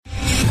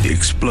The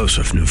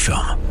explosive new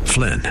film,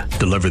 Flynn,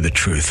 deliver the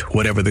truth,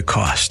 whatever the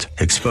cost,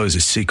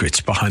 exposes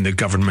secrets behind the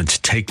government's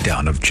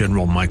takedown of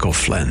General Michael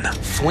Flynn.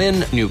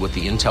 Flynn knew what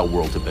the intel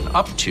world had been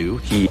up to.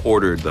 He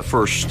ordered the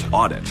first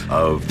audit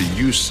of the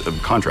use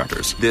of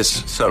contractors.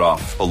 This set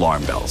off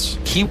alarm bells.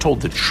 He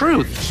told the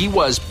truth. He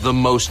was the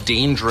most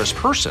dangerous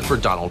person for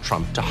Donald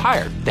Trump to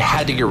hire. They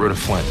had to get rid of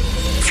Flynn.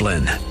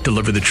 Flynn,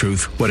 deliver the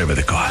truth, whatever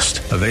the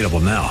cost. Available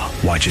now.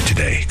 Watch it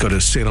today. Go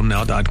to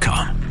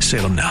salemnow.com.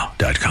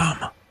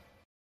 salemnow.com.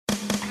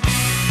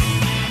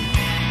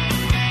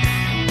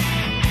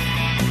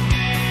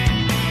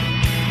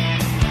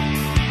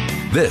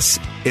 This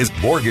is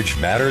Mortgage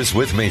Matters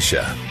with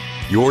Mesha,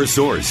 your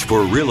source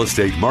for real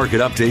estate market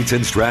updates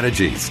and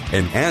strategies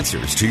and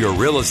answers to your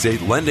real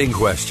estate lending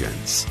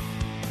questions.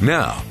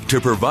 Now,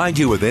 to provide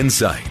you with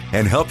insight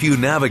and help you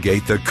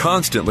navigate the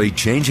constantly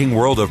changing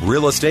world of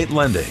real estate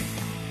lending,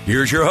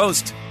 here's your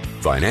host,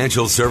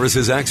 financial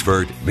services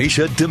expert,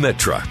 Mesha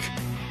Dimitruk.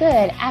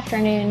 Good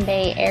afternoon,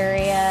 Bay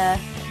Area.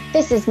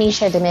 This is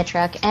Mesha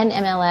Dimitruk,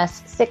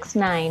 NMLS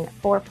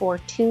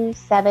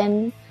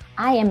 694427.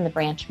 I am the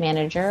branch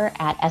manager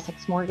at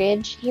Essex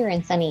Mortgage here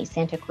in sunny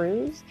Santa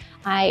Cruz.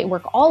 I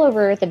work all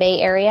over the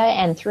Bay Area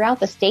and throughout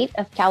the state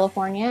of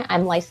California.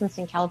 I'm licensed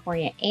in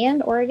California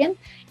and Oregon.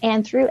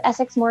 And through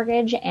Essex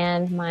Mortgage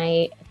and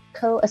my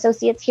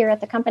co-associates here at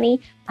the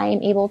company, I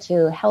am able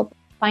to help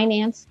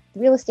finance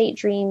real estate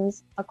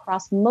dreams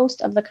across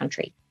most of the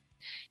country.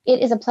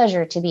 It is a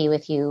pleasure to be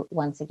with you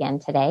once again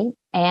today.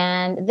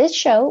 And this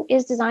show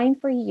is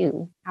designed for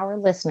you, our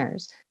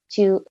listeners,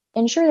 to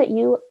ensure that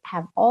you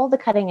have all the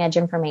cutting edge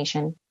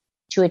information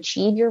to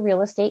achieve your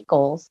real estate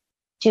goals,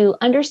 to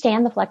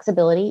understand the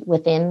flexibility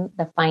within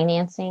the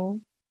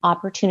financing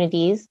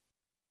opportunities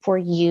for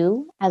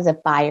you as a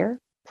buyer,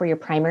 for your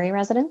primary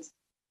residence,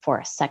 for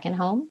a second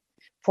home,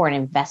 for an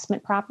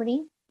investment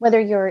property, whether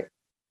you're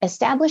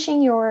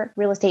establishing your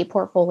real estate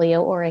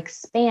portfolio or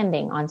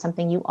expanding on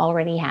something you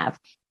already have.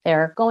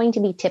 There are going to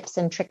be tips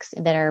and tricks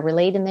that are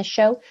relayed in this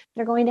show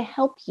that are going to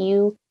help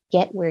you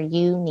get where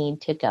you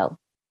need to go.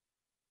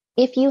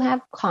 If you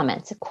have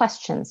comments,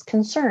 questions,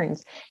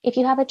 concerns, if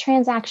you have a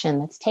transaction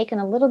that's taken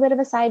a little bit of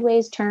a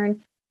sideways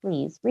turn,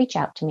 please reach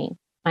out to me.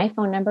 My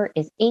phone number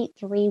is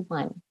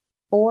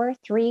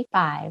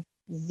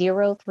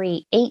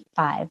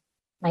 831-435-0385.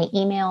 My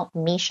email,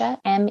 Mesha,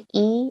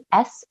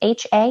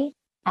 MESHA,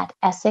 at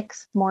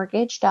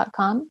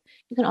EssexMortgage.com.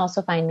 You can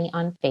also find me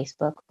on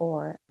Facebook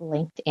or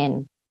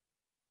LinkedIn.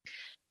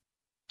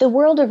 The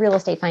world of real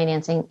estate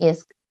financing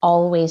is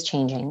always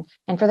changing.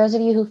 And for those of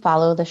you who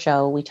follow the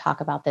show, we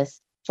talk about this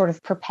sort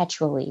of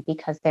perpetually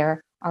because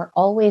there are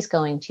always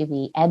going to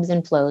be ebbs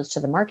and flows to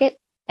the market,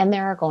 and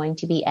there are going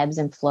to be ebbs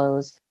and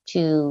flows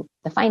to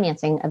the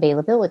financing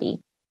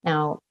availability.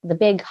 Now, the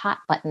big hot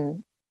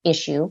button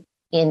issue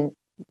in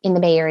the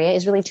Bay Area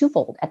is really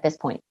twofold at this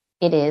point.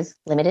 It is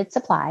limited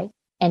supply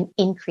and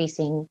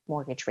increasing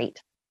mortgage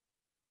rate.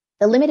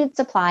 The limited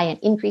supply and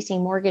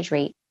increasing mortgage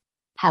rate,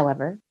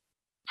 however,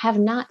 have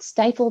not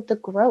stifled the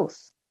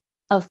growth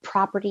of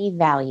property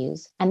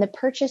values and the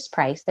purchase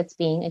price that's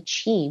being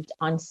achieved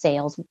on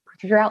sales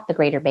throughout the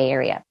greater Bay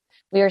Area.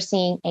 We are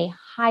seeing a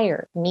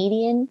higher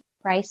median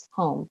price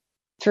home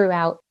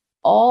throughout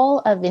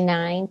all of the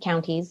 9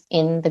 counties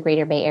in the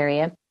greater Bay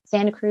Area,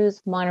 Santa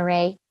Cruz,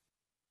 Monterey,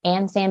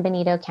 and San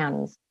Benito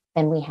counties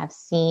than we have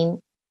seen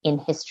in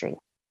history.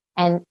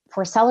 And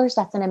for sellers,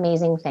 that's an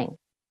amazing thing,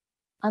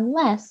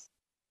 unless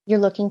you're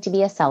looking to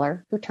be a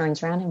seller who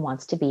turns around and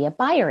wants to be a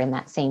buyer in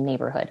that same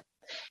neighborhood.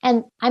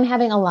 And I'm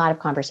having a lot of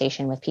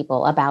conversation with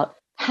people about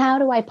how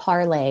do I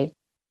parlay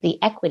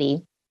the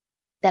equity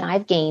that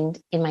I've gained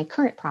in my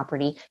current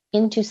property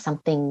into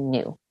something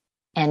new.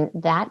 And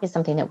that is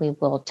something that we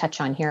will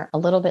touch on here a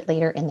little bit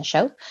later in the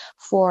show.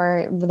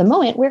 For the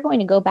moment, we're going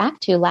to go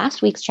back to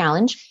last week's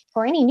challenge.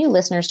 For any new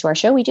listeners to our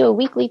show, we do a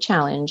weekly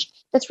challenge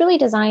that's really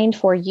designed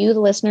for you,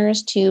 the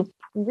listeners, to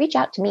reach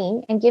out to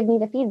me and give me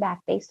the feedback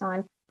based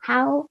on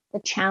how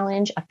the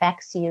challenge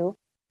affects you,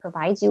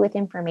 provides you with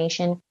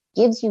information,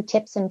 gives you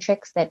tips and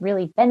tricks that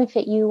really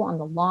benefit you on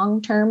the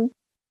long term.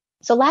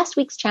 So last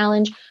week's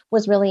challenge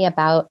was really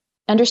about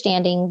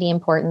understanding the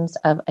importance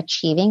of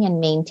achieving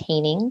and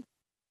maintaining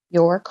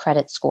your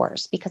credit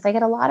scores, because I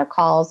get a lot of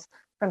calls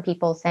from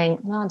people saying,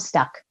 well, I'm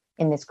stuck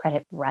in this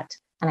credit rut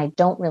and I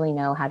don't really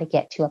know how to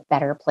get to a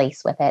better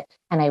place with it.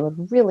 And I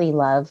would really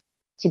love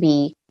to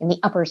be in the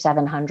upper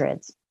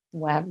 700s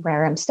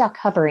where I'm stuck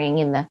hovering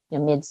in the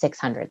mid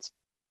 600s.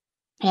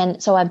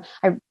 And so I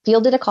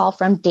fielded a call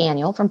from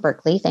Daniel from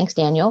Berkeley. Thanks,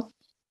 Daniel.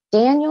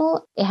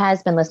 Daniel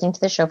has been listening to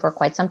the show for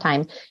quite some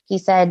time. He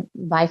said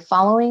by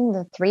following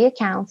the 3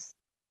 accounts,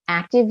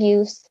 active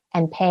use,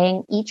 and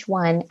paying each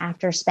one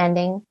after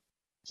spending,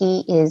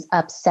 he is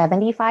up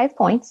 75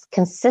 points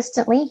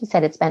consistently. He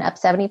said it's been up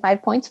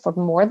 75 points for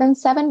more than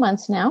 7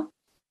 months now.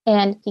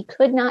 And he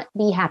could not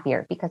be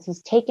happier because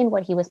he's taken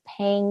what he was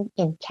paying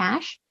in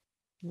cash,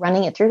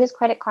 running it through his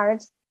credit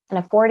cards, and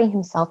affording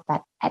himself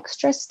that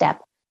extra step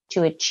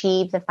to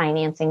achieve the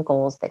financing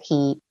goals that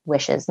he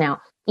wishes. Now,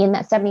 in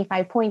that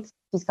 75 points,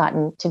 he's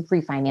gotten to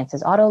refinance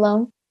his auto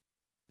loan,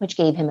 which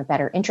gave him a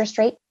better interest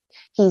rate.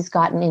 He's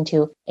gotten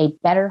into a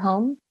better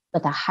home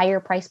with a higher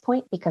price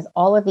point because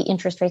all of the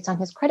interest rates on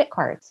his credit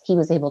cards, he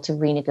was able to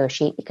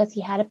renegotiate because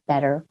he had a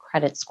better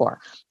credit score.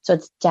 So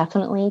it's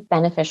definitely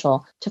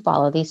beneficial to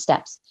follow these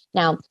steps.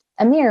 Now,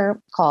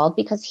 Amir called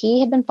because he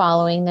had been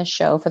following this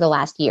show for the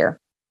last year.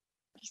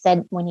 He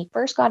said when he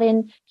first got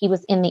in, he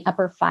was in the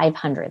upper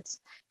 500s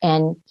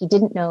and he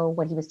didn't know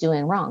what he was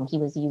doing wrong. He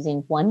was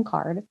using one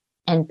card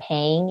and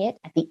paying it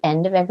at the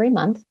end of every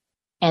month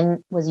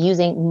and was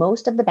using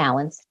most of the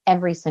balance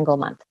every single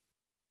month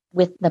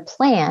with the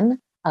plan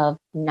of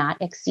not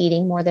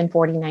exceeding more than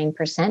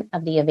 49%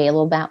 of the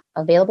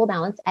available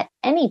balance at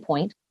any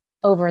point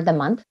over the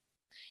month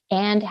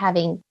and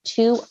having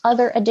 2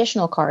 other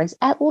additional cards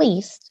at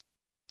least.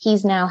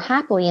 He's now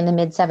happily in the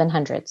mid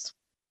 700s.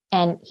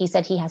 And he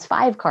said he has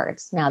 5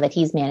 cards now that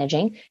he's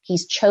managing.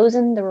 He's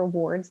chosen the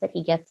rewards that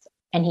he gets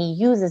and he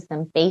uses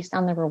them based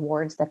on the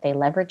rewards that they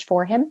leverage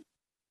for him.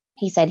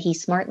 He said he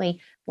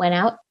smartly went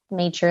out,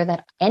 made sure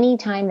that any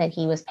time that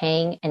he was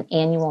paying an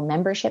annual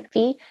membership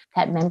fee,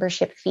 that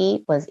membership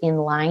fee was in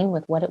line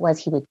with what it was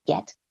he would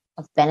get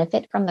of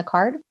benefit from the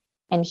card.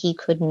 And he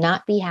could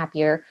not be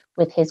happier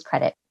with his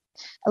credit.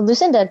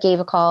 Lucinda gave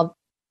a call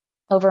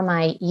over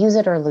my use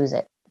it or lose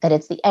it, that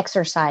it's the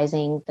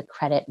exercising the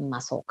credit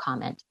muscle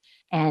comment.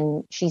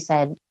 And she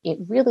said it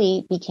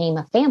really became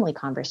a family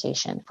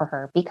conversation for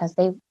her because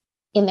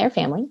in their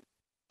family,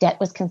 debt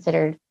was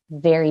considered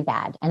very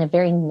bad and a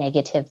very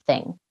negative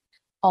thing,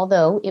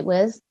 although it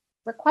was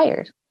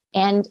required.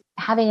 And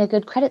having a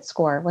good credit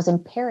score was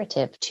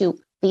imperative to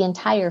the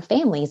entire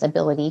family's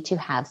ability to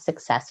have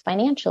success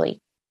financially.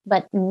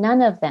 But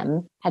none of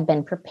them had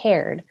been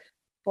prepared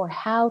for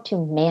how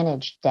to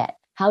manage debt,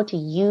 how to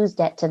use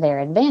debt to their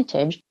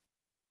advantage,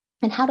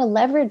 and how to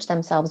leverage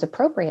themselves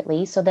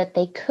appropriately so that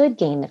they could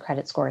gain the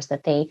credit scores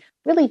that they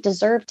really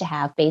deserve to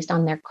have based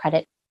on their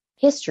credit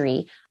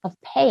history of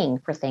paying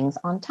for things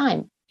on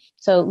time.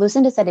 So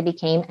Lucinda said it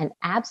became an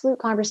absolute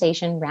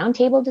conversation,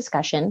 roundtable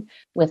discussion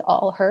with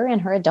all her and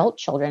her adult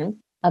children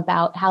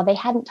about how they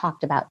hadn't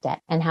talked about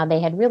debt and how they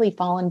had really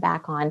fallen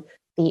back on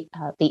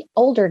the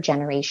older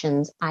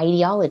generation's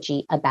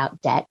ideology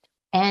about debt,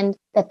 and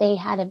that they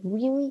had a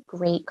really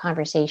great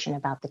conversation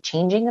about the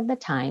changing of the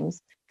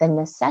times, the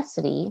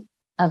necessity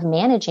of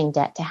managing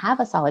debt to have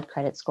a solid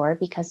credit score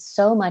because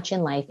so much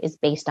in life is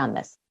based on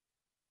this.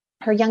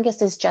 Her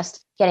youngest is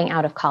just getting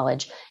out of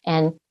college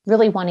and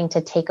really wanting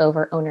to take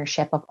over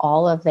ownership of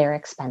all of their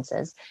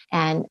expenses.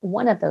 And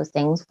one of those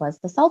things was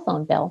the cell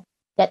phone bill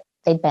that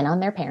they'd been on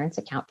their parents'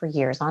 account for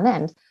years on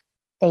end.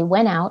 They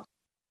went out,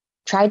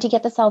 tried to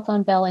get the cell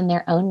phone bill in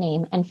their own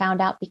name, and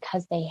found out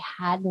because they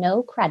had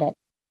no credit,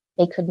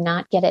 they could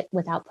not get it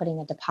without putting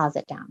a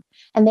deposit down.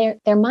 And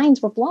their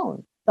minds were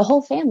blown. The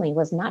whole family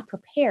was not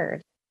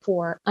prepared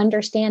for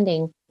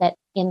understanding that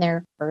in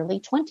their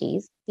early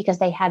 20s, because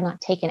they had not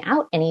taken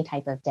out any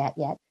type of debt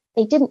yet,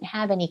 they didn't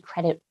have any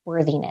credit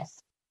worthiness.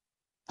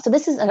 So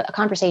this is a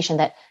conversation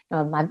that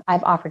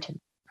I've offered to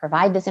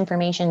provide this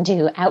information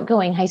to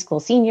outgoing high school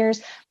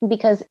seniors,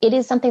 because it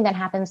is something that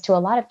happens to a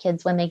lot of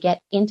kids when they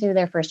get into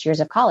their first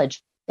years of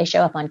college. They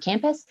show up on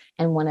campus,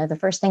 and one of the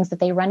first things that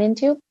they run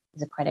into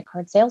is a credit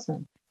card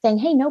salesman saying,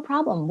 hey, no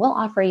problem, we'll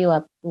offer you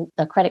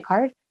a credit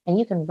card and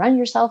you can run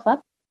yourself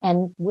up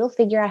and we'll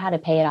figure out how to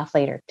pay it off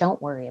later.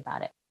 Don't worry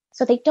about it.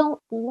 So they don't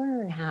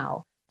learn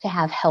how to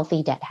have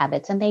healthy debt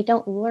habits, and they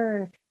don't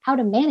learn how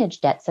to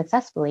manage debt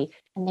successfully,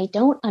 and they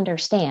don't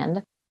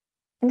understand,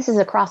 and this is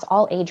across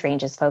all age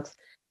ranges, folks,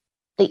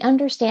 the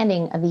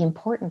understanding of the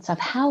importance of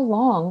how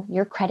long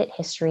your credit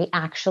history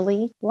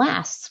actually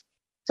lasts.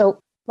 So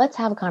let's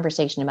have a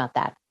conversation about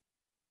that.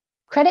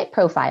 Credit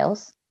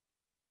profiles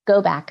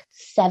go back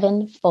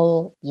 7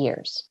 full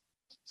years.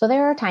 So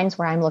there are times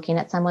where I'm looking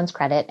at someone's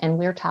credit and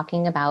we're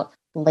talking about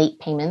late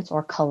payments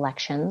or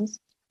collections,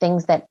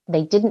 things that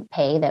they didn't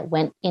pay that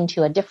went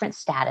into a different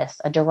status,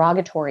 a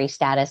derogatory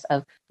status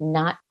of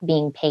not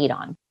being paid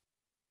on.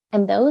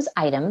 And those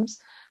items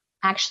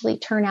actually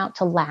turn out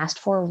to last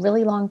for a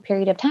really long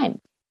period of time.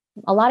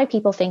 A lot of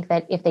people think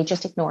that if they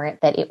just ignore it,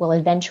 that it will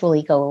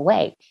eventually go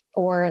away,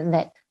 or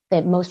that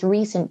the most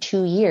recent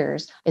 2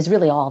 years is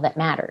really all that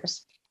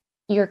matters.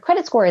 Your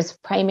credit score is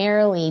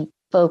primarily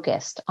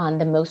focused on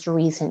the most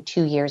recent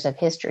 2 years of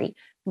history,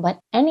 but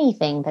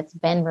anything that's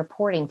been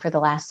reporting for the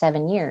last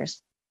 7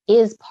 years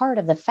is part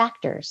of the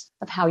factors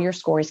of how your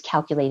score is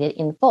calculated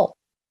in full.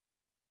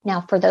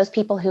 Now, for those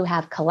people who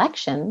have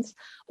collections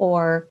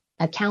or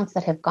accounts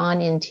that have gone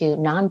into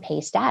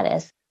non-pay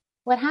status,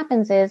 what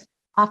happens is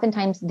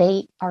oftentimes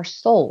they are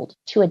sold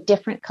to a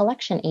different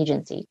collection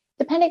agency,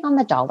 depending on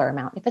the dollar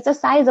amount. If it's a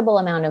sizable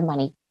amount of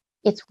money,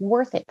 it's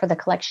worth it for the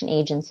collection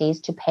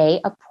agencies to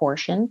pay a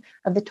portion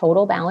of the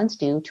total balance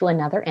due to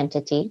another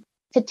entity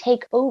to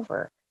take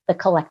over the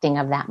collecting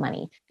of that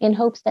money in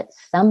hopes that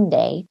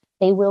someday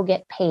they will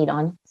get paid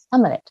on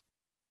some of it.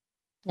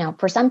 Now,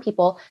 for some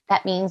people,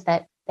 that means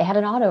that they had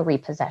an auto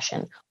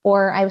repossession.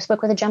 Or I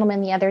spoke with a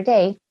gentleman the other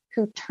day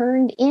who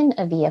turned in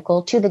a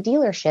vehicle to the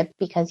dealership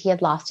because he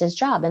had lost his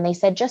job. And they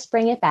said, just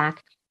bring it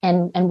back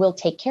and we'll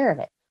take care of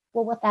it.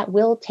 Well, what that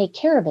will take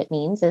care of it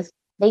means is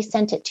they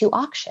sent it to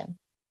auction.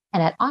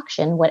 And at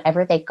auction,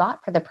 whatever they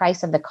got for the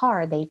price of the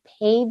car, they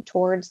paid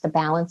towards the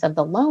balance of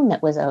the loan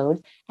that was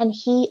owed, and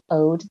he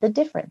owed the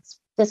difference.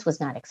 This was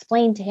not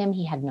explained to him.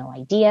 He had no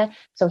idea.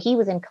 So he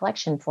was in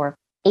collection for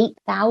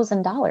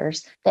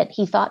 $8,000 that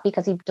he thought,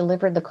 because he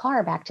delivered the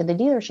car back to the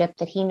dealership,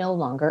 that he no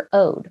longer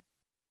owed.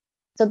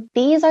 So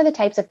these are the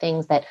types of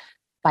things that,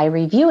 by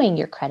reviewing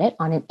your credit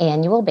on an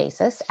annual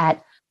basis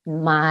at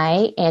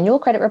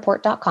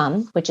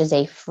myannualcreditreport.com, which is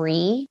a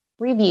free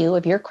review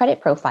of your credit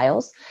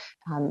profiles,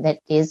 that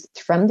is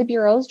from the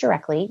bureaus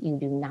directly. You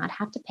do not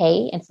have to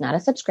pay. It's not a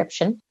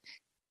subscription.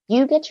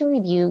 You get to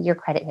review your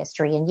credit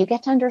history and you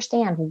get to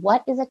understand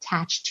what is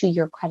attached to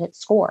your credit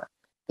score.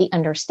 The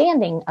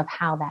understanding of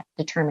how that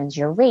determines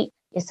your rate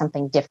is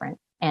something different,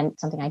 and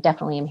something I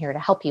definitely am here to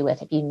help you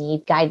with if you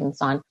need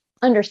guidance on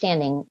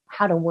understanding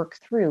how to work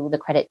through the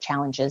credit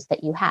challenges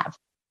that you have.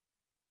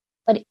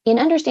 But in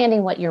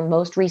understanding what your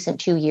most recent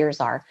 2 years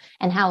are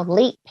and how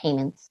late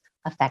payments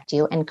affect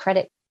you and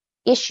credit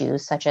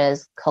issues such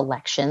as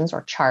collections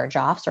or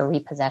charge-offs or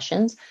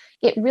repossessions,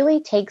 it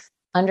really takes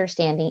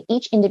understanding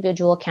each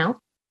individual account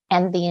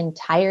and the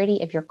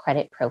entirety of your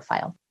credit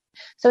profile.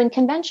 So in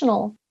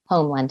conventional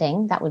home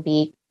lending, that would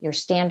be your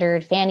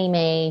standard Fannie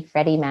Mae,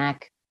 Freddie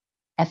Mac,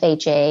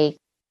 FHA,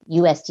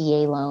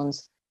 USDA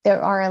loans.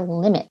 There are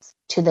limits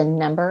to the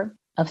number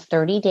of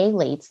 30-day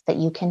lates that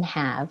you can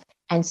have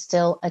and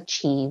still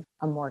achieve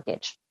a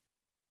mortgage.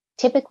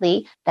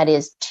 Typically, that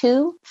is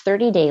 2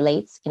 30-day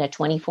lates in a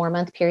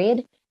 24-month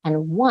period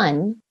and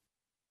one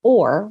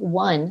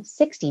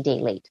 60-day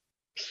late,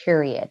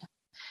 period.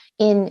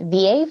 In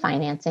VA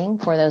financing,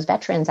 for those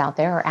veterans out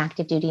there or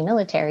active duty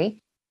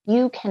military,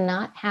 you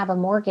cannot have a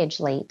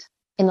mortgage late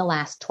in the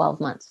last 12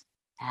 months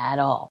at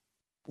all.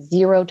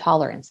 Zero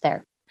tolerance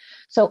there.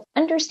 So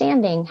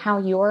understanding how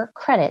your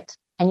credit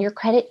and your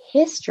credit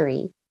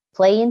history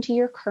play into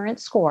your current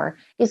score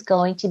is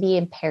going to be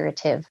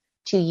imperative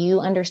to you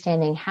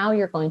understanding how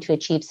you're going to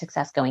achieve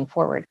success going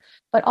forward,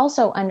 but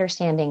also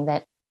understanding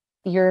that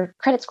your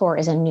credit score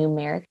is a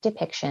numeric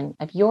depiction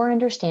of your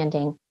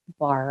understanding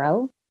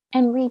borrow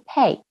and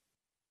repay.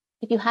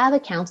 If you have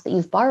accounts that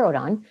you've borrowed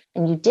on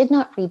and you did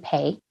not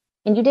repay,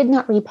 and you did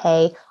not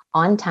repay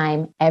on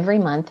time every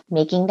month,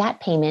 making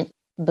that payment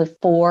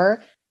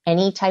before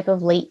any type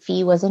of late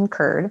fee was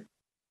incurred,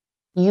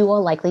 you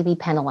will likely be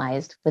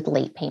penalized with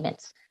late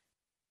payments.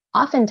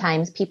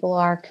 Oftentimes, people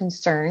are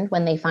concerned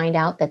when they find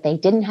out that they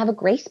didn't have a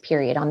grace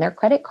period on their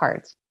credit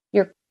cards.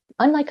 You're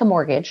unlike a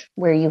mortgage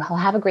where you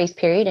have a grace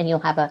period and you'll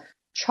have a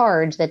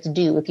charge that's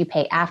due if you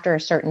pay after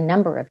a certain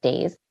number of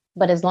days.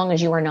 But as long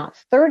as you are not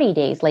 30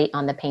 days late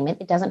on the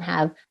payment, it doesn't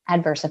have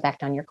adverse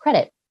effect on your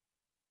credit.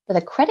 With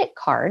a credit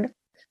card,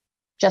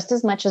 just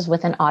as much as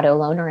with an auto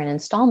loan or an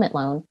installment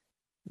loan,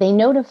 they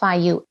notify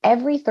you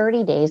every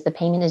 30 days the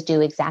payment is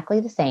due exactly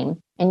the same,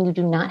 and you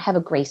do not have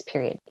a grace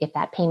period. If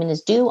that payment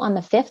is due on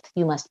the 5th,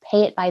 you must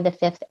pay it by the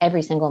 5th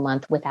every single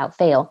month without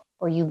fail,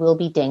 or you will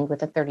be dinged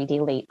with a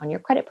 30-day late on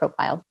your credit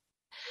profile.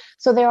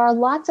 So there are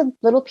lots of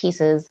little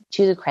pieces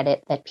to the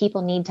credit that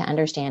people need to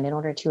understand in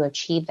order to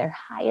achieve their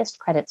highest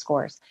credit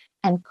scores.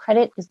 And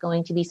credit is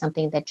going to be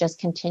something that just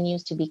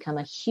continues to become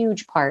a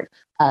huge part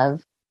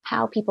of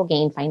how people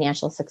gain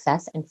financial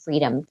success and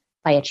freedom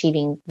by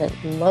achieving the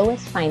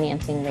lowest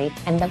financing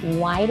rates and the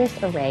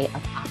widest array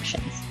of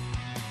options.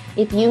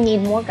 If you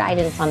need more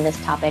guidance on this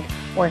topic,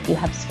 or if you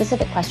have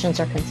specific questions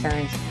or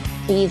concerns,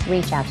 please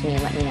reach out to me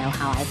and let me know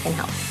how I can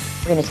help.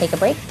 We're going to take a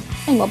break,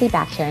 and we'll be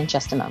back here in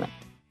just a moment.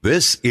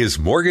 This is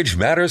Mortgage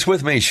Matters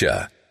with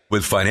Mesha,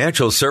 with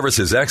financial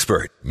services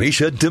expert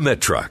Mesha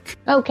Dimitruk.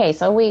 Okay,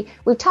 so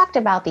we've talked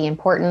about the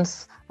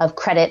importance of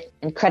credit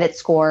and credit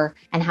score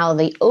and how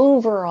the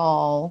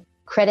overall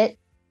credit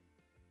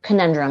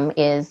conundrum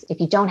is if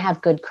you don't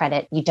have good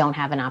credit, you don't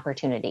have an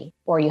opportunity,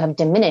 or you have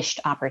diminished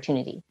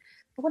opportunity.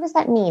 But what does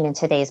that mean in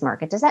today's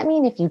market? Does that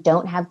mean if you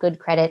don't have good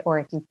credit or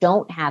if you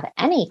don't have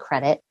any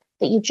credit,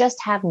 that you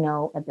just have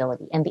no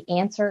ability? And the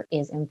answer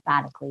is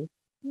emphatically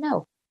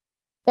no.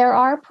 There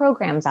are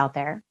programs out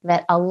there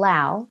that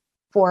allow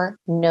for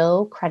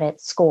no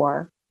credit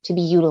score to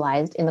be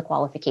utilized in the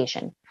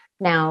qualification.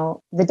 Now,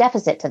 the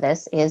deficit to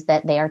this is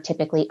that they are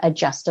typically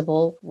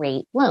adjustable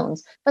rate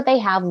loans, but they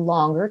have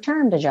longer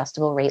term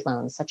adjustable rate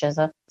loans, such as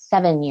a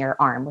 7-year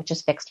ARM, which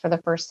is fixed for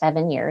the first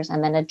 7 years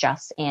and then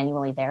adjusts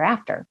annually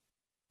thereafter.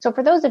 So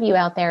for those of you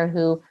out there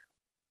who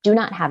do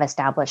not have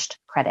established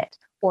credit,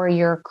 or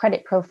your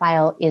credit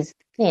profile is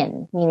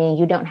thin, meaning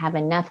you don't have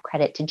enough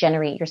credit to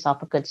generate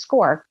yourself a good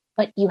score,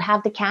 but you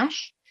have the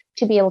cash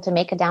to be able to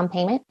make a down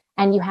payment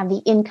and you have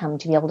the income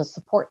to be able to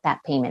support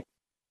that payment,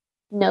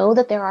 know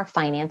that there are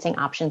financing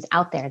options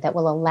out there that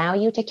will allow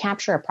you to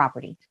capture a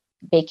property,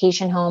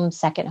 vacation home,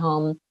 second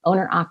home,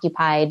 owner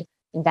occupied,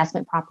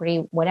 investment property,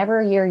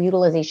 whatever your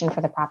utilization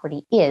for the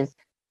property is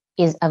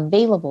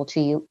available to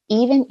you,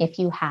 even if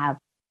you have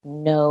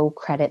no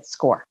credit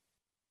score.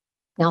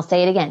 Now I'll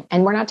say it again,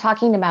 and we're not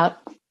talking about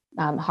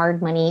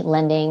hard money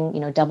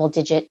lending,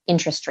 double-digit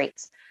interest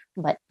rates,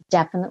 but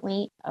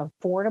definitely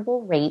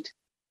affordable rate,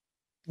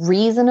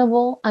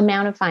 reasonable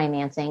amount of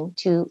financing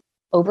to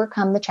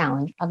overcome the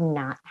challenge of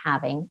not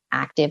having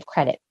active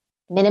credit.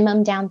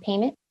 Minimum down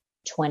payment,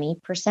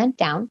 20%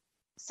 down.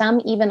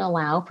 Some even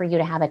allow for you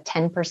to have a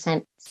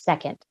 10%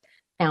 second.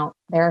 Now,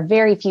 there are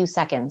very few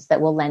seconds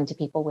that will lend to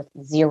people with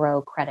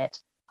zero credit,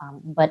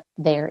 but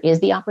there is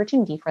the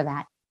opportunity for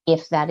that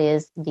if that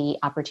is the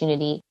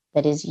opportunity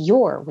that is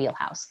your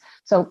wheelhouse.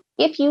 So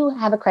if you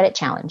have a credit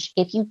challenge,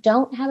 if you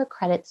don't have a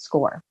credit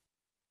score,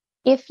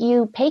 if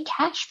you pay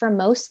cash for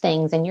most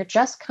things and you're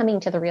just coming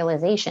to the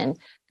realization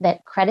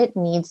that credit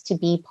needs to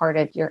be part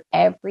of your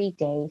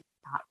everyday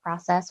thought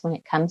process when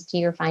it comes to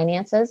your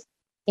finances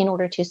in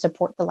order to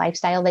support the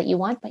lifestyle that you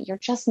want, but you're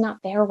just not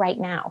there right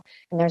now,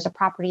 and there's a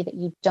property that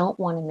you don't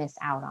want to miss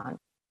out on,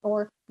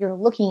 or you're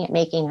looking at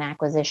making an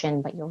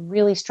acquisition, but you're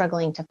really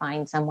struggling to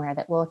find somewhere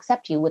that will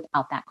accept you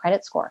without that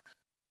credit score.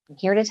 I'm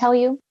here to tell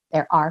you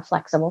there are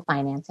flexible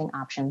financing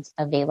options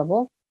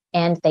available,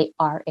 and they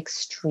are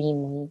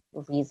extremely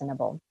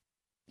reasonable.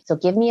 So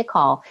give me a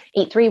call,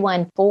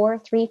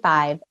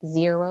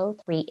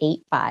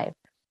 831-435-0385,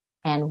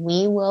 and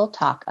we will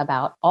talk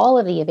about all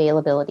of the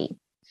availability.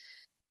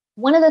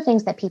 One of the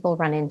things that people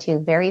run into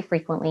very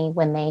frequently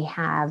when they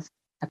have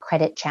a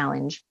credit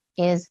challenge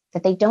is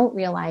that they don't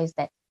realize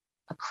that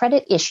a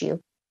credit issue,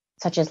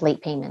 such as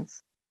late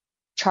payments,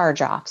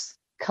 charge-offs,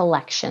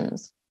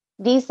 collections,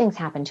 these things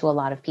happen to a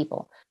lot of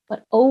people,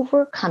 but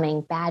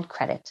overcoming bad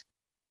credit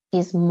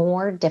is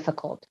more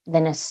difficult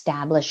than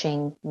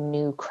establishing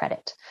new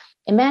credit.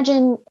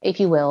 Imagine, if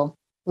you will,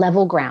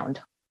 level ground.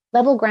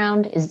 Level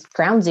ground is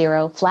ground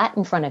zero, flat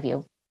in front of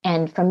you.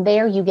 And from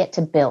there, you get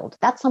to build.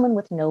 That's someone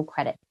with no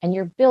credit. And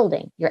you're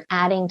building, you're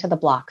adding to the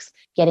blocks,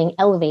 getting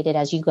elevated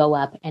as you go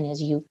up and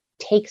as you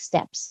take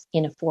steps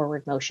in a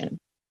forward motion.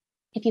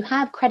 If you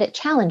have credit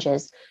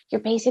challenges, you're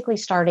basically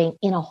starting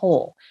in a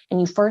hole. And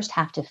you first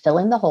have to fill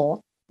in the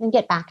hole and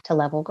get back to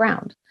level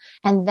ground.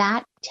 And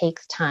that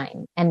takes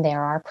time. And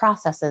there are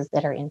processes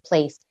that are in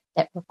place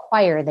that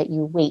require that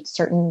you wait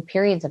certain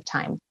periods of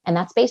time. And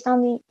that's based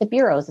on the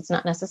bureaus. It's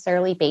not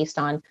necessarily based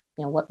on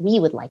what we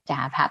would like to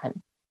have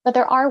happen. But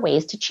there are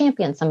ways to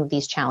champion some of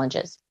these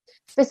challenges,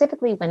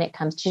 specifically when it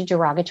comes to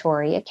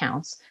derogatory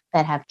accounts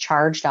that have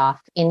charged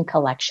off in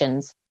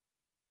collections.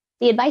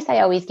 The advice I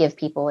always give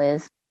people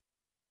is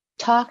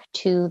talk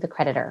to the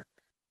creditor.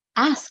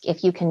 Ask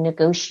if you can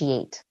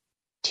negotiate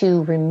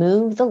to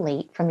remove the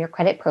late from your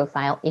credit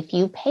profile if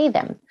you pay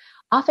them.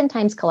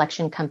 Oftentimes,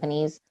 collection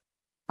companies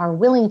are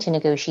willing to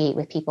negotiate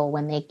with people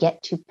when they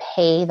get to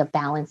pay the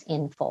balance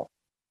in full.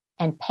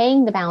 And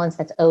paying the balance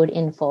that's owed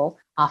in full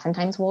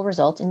oftentimes will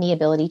result in the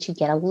ability to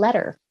get a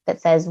letter that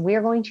says,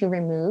 we're going to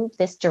remove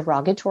this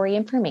derogatory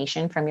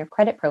information from your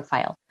credit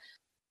profile.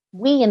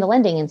 We in the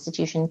lending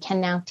institution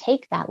can now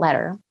take that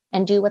letter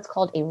and do what's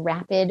called a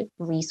rapid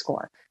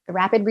rescore. The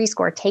rapid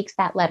rescore takes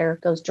that letter,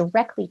 goes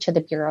directly to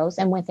the bureaus,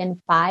 and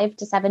within 5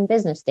 to 7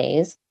 business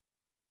days,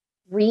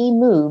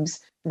 removes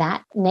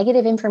that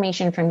negative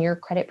information from your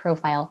credit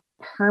profile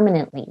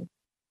permanently.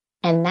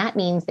 And that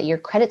means that your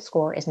credit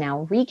score is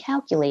now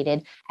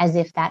recalculated as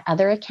if that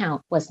other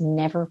account was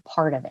never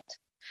part of it.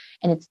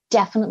 And it's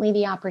definitely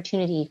the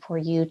opportunity for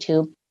you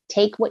to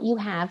take what you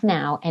have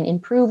now and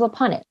improve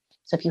upon it.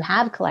 So if you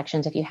have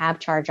collections, if you have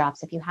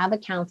charge-offs, if you have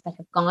accounts that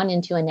have gone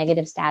into a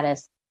negative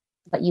status,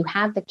 but you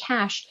have the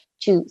cash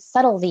to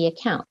settle the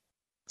account,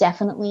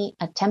 definitely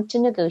attempt to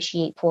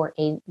negotiate for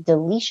a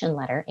deletion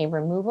letter, a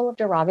removal of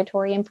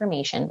derogatory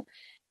information.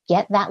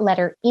 Get that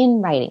letter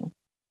in writing.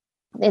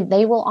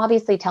 They will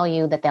obviously tell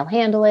you that they'll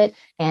handle it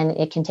and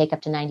it can take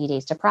up to 90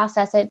 days to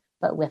process it.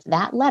 But with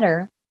that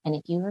letter, and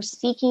if you are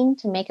seeking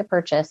to make a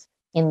purchase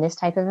in this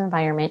type of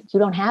environment, you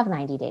don't have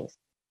 90 days.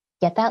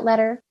 Get that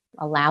letter,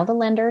 allow the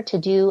lender to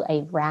do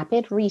a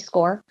rapid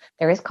rescore.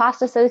 There is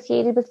cost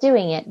associated with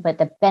doing it, but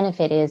the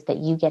benefit is that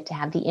you get to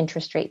have the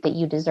interest rate that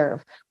you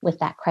deserve with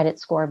that credit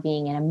score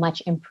being in a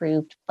much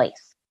improved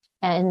place.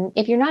 And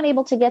if you're not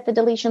able to get the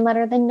deletion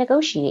letter, then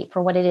negotiate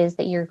for what it is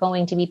that you're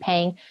going to be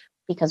paying,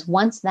 because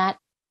once that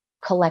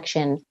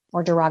collection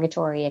or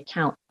derogatory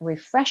account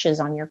refreshes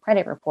on your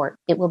credit report,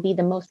 it will be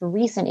the most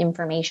recent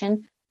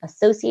information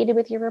associated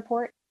with your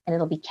report, and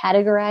it'll be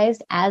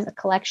categorized as a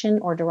collection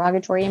or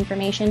derogatory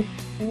information,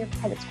 and your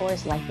credit score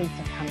is likely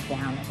to come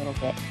down a little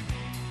bit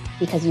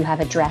because you have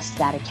addressed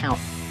that account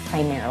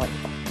primarily.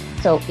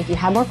 So if you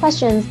have more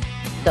questions,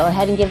 go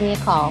ahead and give me a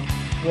call.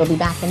 We'll be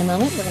back in a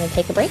moment. We're going to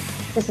take a break.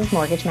 This is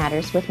Mortgage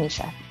Matters with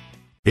Mesha.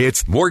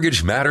 It's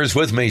Mortgage Matters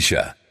with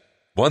Mesha.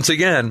 Once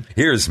again,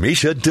 here's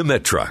Mesha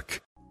Dimitruk.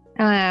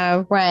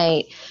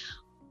 Right.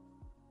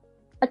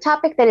 A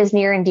topic that is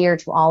near and dear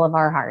to all of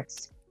our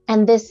hearts,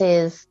 and this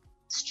is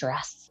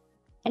stress.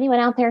 Anyone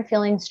out there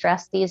feeling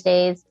stressed these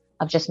days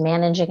of just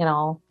managing it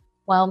all?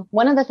 Well,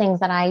 one of the things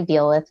that I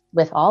deal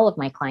with all of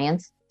my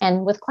clients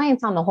and with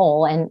clients on the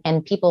whole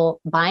and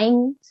people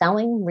buying,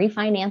 selling,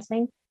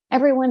 refinancing,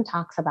 everyone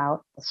talks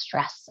about the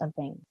stress of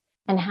things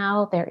and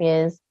how there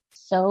is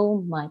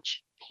so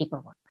much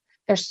paperwork.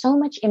 There's so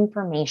much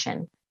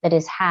information that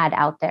is had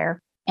out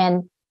there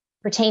and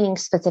pertaining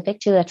specific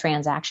to a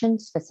transaction,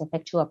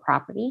 specific to a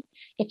property.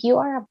 If you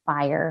are a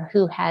buyer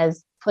who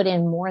has put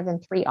in more than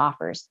 3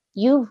 offers,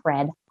 you've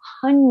read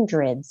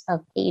hundreds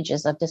of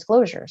pages of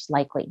disclosures,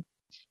 likely.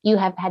 You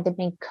have had to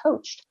be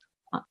coached,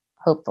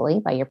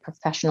 hopefully by your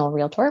professional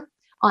realtor,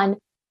 on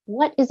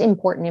what is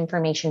important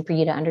information for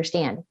you to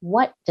understand,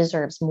 what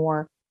deserves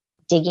more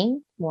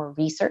digging, more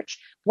research,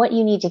 what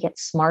you need to get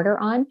smarter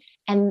on,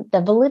 and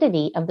the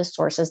validity of the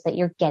sources that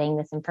you're getting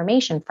this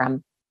information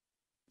from.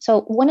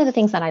 So one of the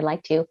things that I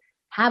like to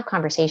have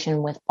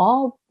conversation with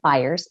all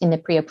buyers in the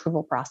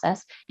pre-approval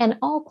process and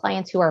all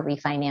clients who are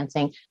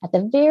refinancing at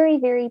the very,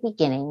 very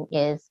beginning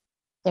is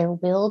there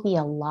will be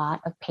a lot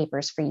of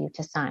papers for you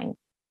to sign.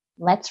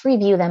 Let's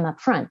review them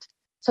up front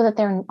so that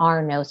there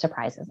are no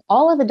surprises.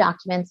 All of the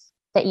documents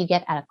that you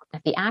get at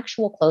the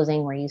actual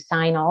closing where you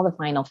sign all the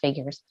final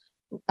figures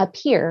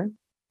appear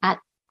at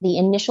the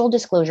initial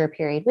disclosure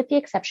period with the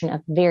exception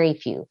of very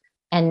few.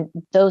 And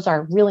those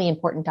are really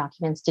important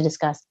documents to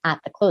discuss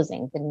at the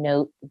closing, the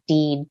note, the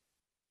deed,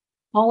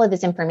 all of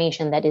this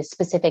information that is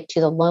specific to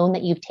the loan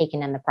that you've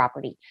taken in the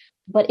property.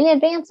 But in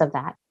advance of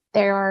that,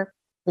 there are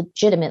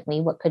legitimately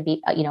what could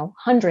be,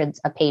 hundreds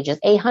of pages,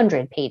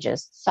 100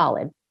 pages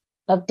solid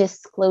of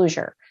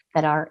disclosure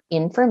that are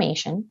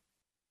information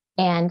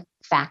and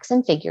facts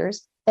and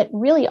figures that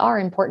really are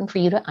important for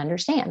you to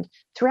understand.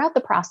 Throughout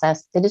the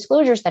process, the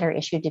disclosures that are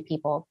issued to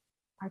people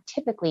are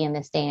typically in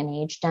this day and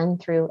age done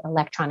through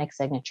electronic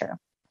signature.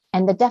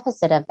 And the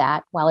deficit of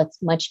that, while it's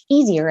much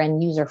easier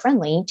and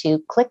user-friendly to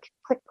click,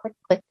 click, click,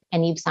 click,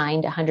 and you've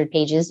signed 100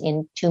 pages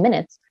in 2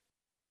 minutes,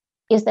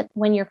 is that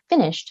when you're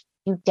finished,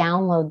 you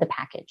download the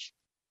package.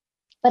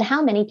 But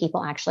how many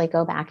people actually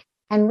go back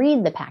and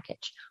read the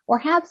package or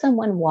have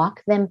someone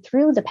walk them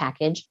through the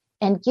package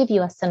and give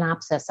you a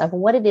synopsis of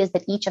what it is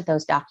that each of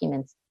those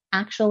documents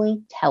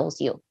actually tells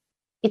you?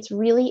 It's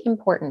really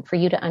important for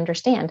you to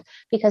understand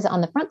because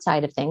on the front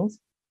side of things,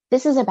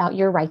 this is about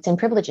your rights and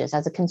privileges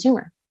as a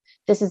consumer.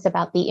 This is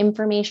about the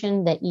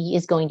information that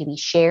is going to be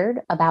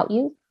shared about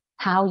you,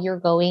 how you're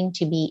going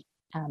to be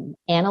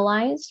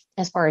analyzed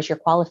as far as your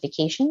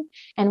qualification,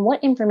 and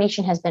what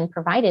information has been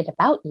provided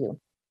about you.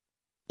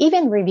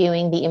 Even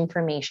reviewing the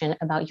information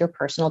about your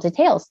personal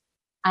details.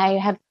 I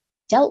have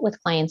dealt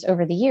with clients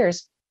over the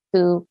years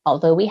who,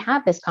 although we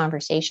have this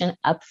conversation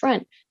up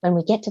front, when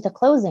we get to the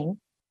closing,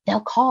 they'll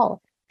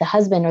call the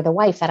husband or the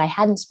wife that I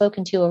hadn't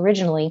spoken to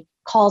originally,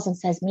 calls and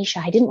says, Mesha,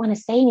 I didn't want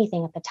to say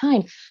anything at the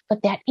time,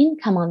 but that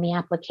income on the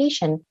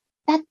application,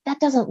 that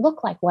doesn't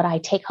look like what I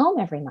take home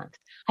every month.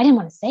 I didn't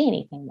want to say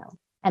anything though.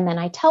 And then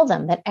I tell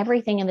them that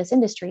everything in this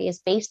industry is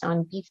based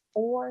on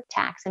before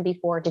tax and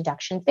before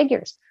deduction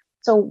figures.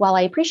 So while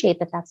I appreciate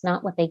that that's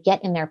not what they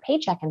get in their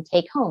paycheck and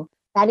take home,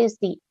 that is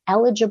the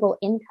eligible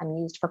income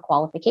used for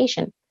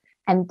qualification.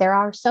 And there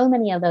are so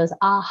many of those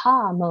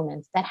aha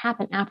moments that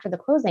happen after the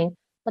closing,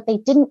 but they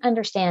didn't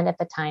understand at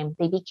the time.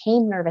 They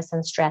became nervous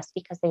and stressed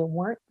because they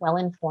weren't well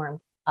informed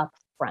up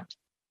front.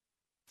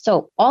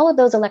 So all of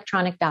those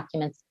electronic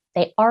documents,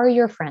 they are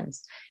your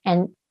friends.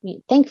 And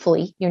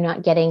thankfully, you're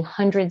not getting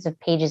hundreds of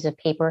pages of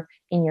paper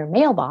in your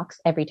mailbox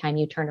every time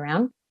you turn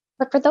around.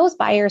 But for those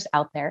buyers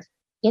out there,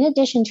 in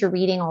addition to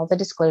reading all the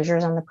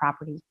disclosures on the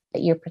property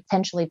that you're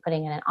potentially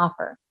putting in an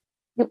offer,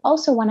 you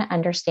also want to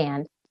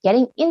understand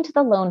getting into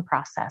the loan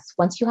process.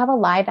 Once you have a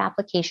live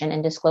application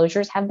and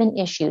disclosures have been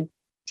issued,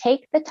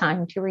 take the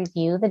time to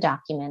review the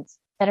documents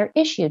that are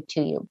issued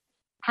to you.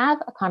 Have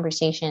a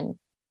conversation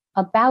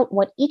about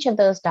what each of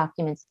those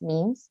documents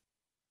means.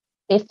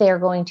 If they're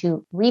going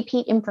to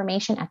repeat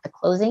information at the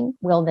closing,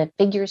 will the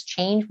figures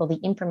change? Will the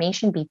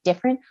information be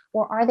different?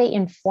 Or are they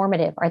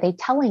informative? Are they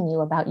telling you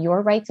about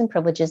your rights and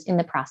privileges in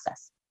the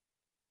process?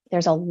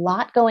 There's a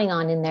lot going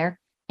on in there,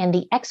 and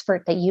the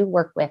expert that you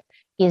work with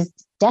is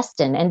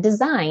destined and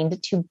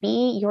designed to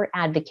be your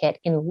advocate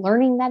in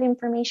learning that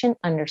information,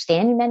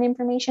 understanding that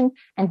information,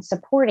 and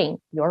supporting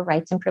your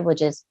rights and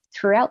privileges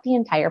throughout the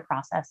entire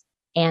process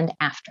and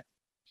after.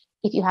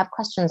 If you have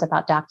questions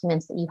about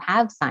documents that you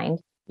have signed,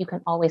 you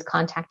can always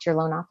contact your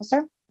loan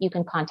officer. You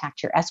can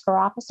contact your escrow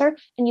officer,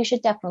 and you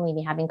should definitely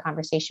be having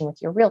conversation with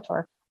your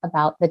realtor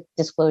about the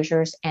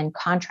disclosures and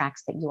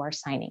contracts that you are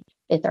signing.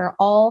 They're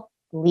all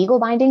legal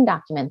binding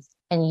documents,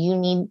 and you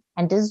need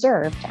and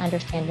deserve to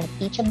understand what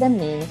each of them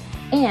means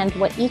and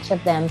what each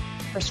of them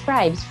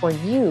prescribes for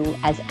you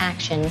as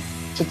action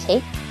to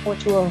take or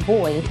to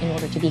avoid in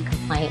order to be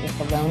compliant with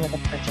the loan or the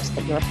purchase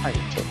that you're a party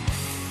to.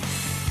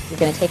 We're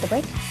going to take a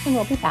break, and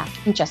we'll be back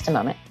in just a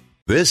moment.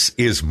 This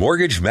is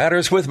Mortgage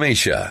Matters with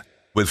Mesha,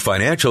 with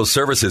financial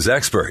services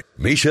expert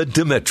Mesha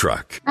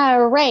Dimitruk.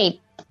 All right.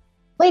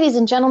 Ladies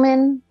and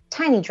gentlemen,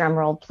 tiny drum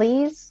roll,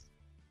 please.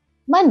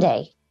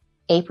 Monday,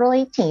 April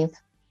 18th,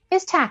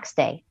 is tax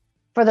day.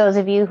 For those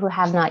of you who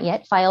have not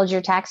yet filed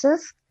your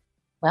taxes,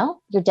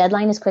 well, your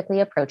deadline is quickly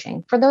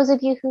approaching. For those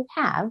of you who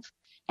have,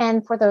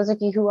 and for those of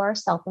you who are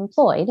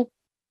self-employed,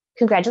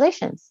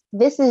 congratulations.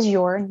 This is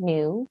your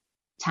new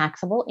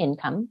taxable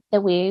income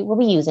that we will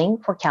be using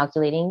for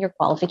calculating your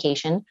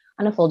qualification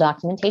on a full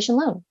documentation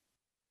loan.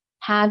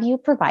 Have you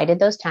provided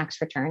those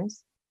tax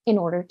returns in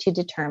order to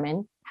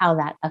determine how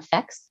that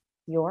affects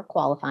your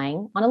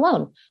qualifying on a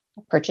loan,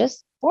 a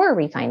purchase, or a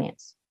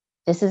refinance?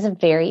 This is a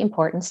very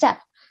important step.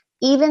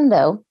 Even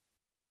though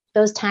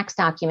those tax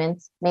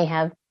documents may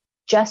have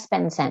just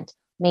been sent,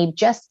 may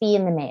just be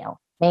in the mail,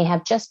 may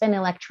have just been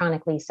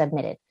electronically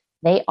submitted,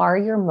 they are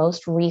your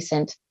most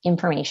recent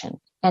information.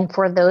 And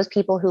for those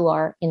people who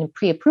are in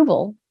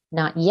pre-approval,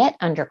 not yet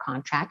under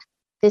contract,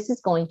 this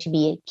is going to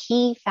be a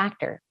key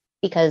factor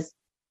because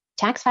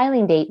tax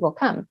filing date will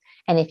come.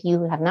 And if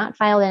you have not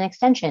filed an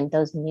extension,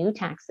 those new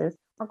taxes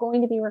are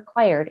going to be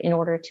required in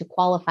order to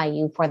qualify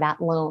you for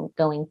that loan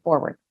going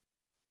forward.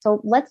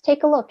 So let's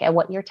take a look at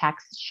what your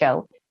taxes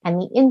show and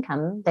the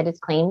income that is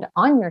claimed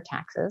on your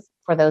taxes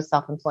for those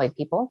self-employed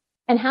people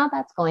and how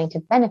that's going to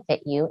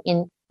benefit you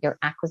in your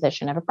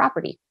acquisition of a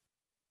property.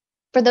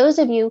 For those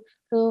of you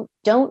who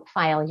don't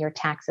file your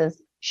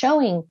taxes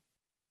showing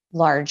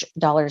large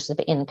dollars of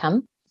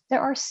income, there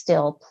are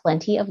still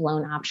plenty of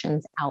loan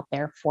options out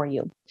there for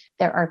you.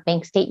 There are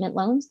bank statement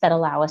loans that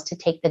allow us to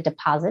take the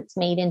deposits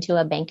made into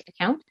a bank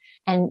account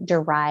and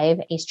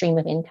derive a stream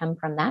of income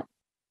from that.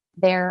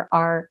 There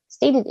are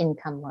stated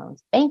income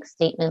loans, bank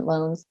statement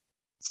loans,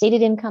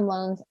 stated income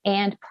loans,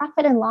 and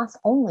profit and loss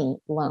only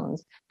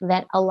loans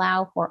that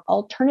allow for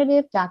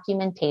alternative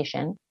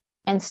documentation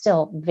and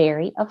still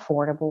very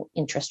affordable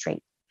interest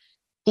rates.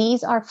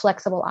 These are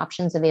flexible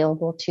options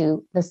available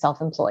to the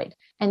self-employed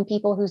and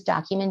people whose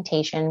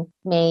documentation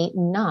may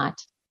not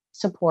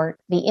support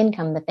the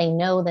income that they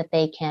know that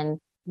they can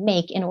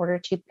make in order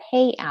to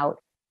pay out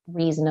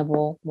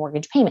reasonable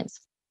mortgage payments.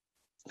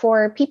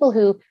 For people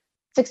who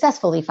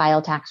successfully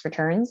file tax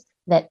returns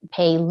that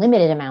pay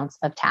limited amounts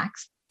of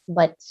tax,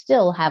 but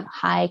still have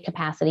high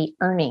capacity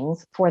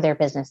earnings for their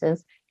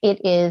businesses, it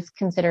is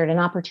considered an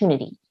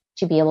opportunity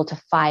to be able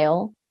to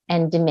file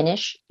and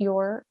diminish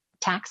your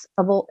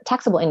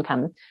taxable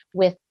income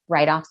with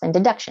write-offs and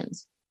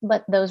deductions.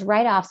 But those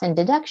write-offs and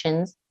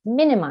deductions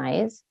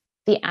minimize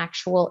the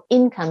actual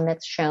income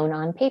that's shown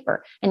on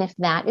paper. And if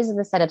that is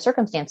the set of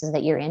circumstances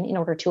that you're in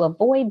order to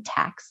avoid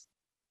tax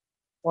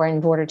or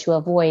in order to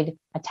avoid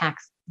a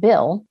tax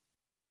bill,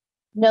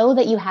 know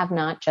that you have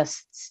not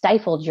just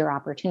stifled your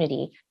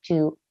opportunity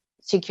to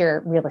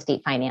secure real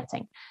estate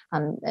financing.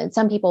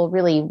 Some people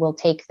really will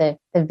take the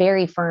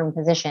very firm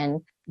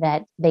position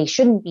that they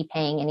shouldn't be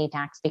paying any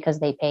tax because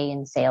they pay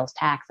in sales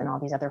tax and all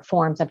these other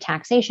forms of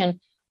taxation.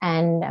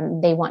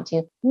 And they want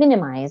to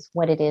minimize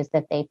what it is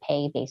that they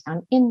pay based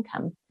on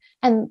income.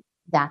 And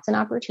that's an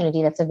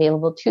opportunity that's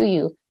available to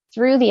you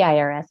through the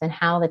IRS and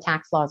how the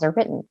tax laws are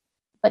written.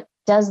 But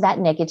does that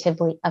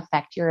negatively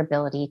affect your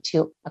ability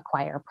to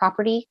acquire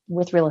property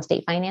with real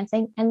estate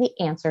financing? And the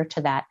answer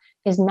to that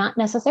is not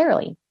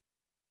necessarily.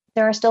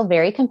 There are still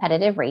very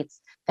competitive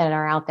rates that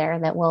are out there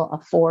that will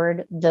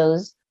afford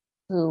those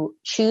who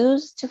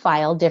choose to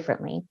file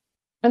differently.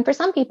 And for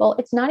some people,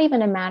 it's not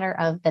even a matter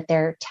of that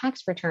their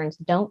tax returns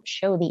don't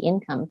show the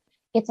income.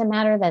 It's a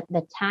matter that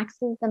the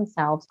taxes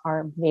themselves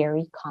are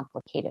very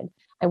complicated.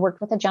 I worked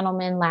with a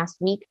gentleman last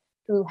week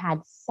who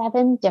had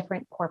 7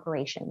 different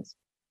corporations,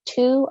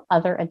 2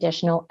 other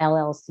additional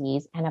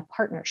LLCs, and a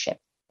partnership.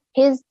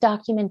 His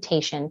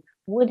documentation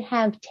would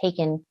have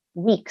taken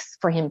weeks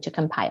for him to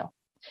compile.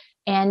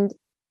 And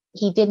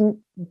he didn't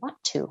want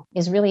to,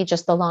 is really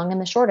just the long and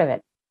the short of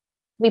it.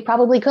 We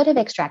probably could have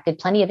extracted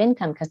plenty of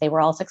income because they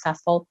were all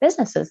successful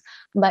businesses,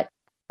 but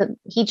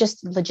he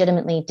just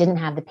legitimately didn't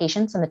have the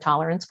patience and the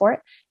tolerance for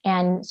it.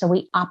 And so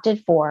we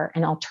opted for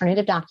an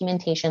alternative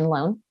documentation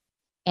loan.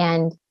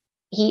 And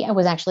he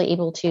was actually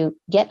able to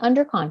get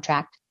under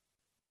contract,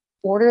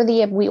 we ordered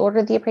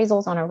the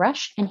appraisals on a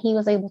rush, and he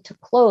was able to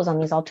close on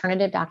these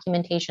alternative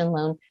documentation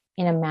loan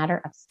in a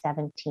matter of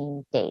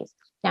 17 days.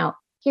 Now,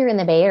 here in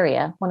the Bay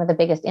Area, one of the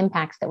biggest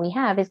impacts that we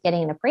have is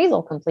getting an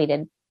appraisal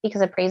completed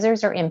because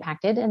appraisers are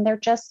impacted and they're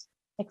just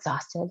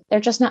exhausted. They're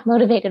just not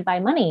motivated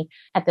by money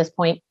at this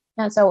point.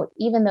 And so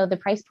even though the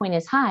price point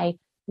is high,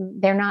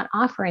 they're not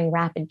offering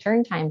rapid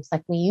turn times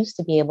like we used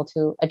to be able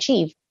to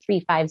achieve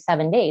 3, 5,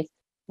 7 days.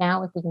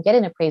 Now, if we can get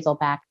an appraisal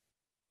back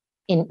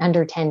in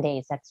under 10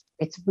 days,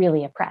 it's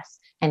really a press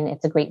and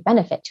it's a great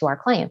benefit to our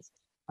clients.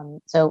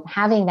 So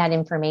having that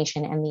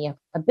information and the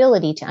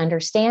ability to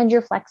understand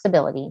your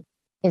flexibility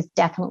is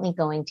definitely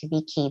going to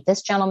be key.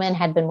 This gentleman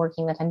had been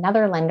working with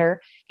another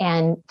lender,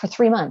 and for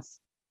 3 months,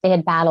 they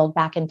had battled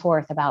back and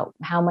forth about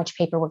how much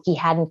paperwork he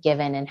hadn't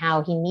given and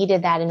how he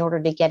needed that in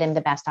order to get him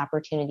the best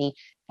opportunity.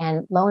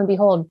 And lo and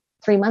behold,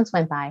 3 months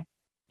went by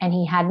and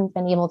he hadn't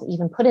been able to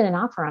even put in an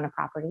offer on a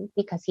property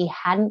because he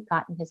hadn't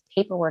gotten his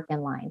paperwork in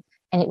line.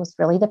 And it was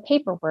really the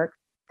paperwork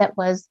that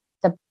was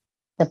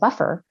the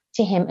buffer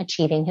to him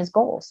achieving his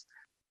goals.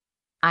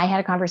 I had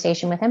a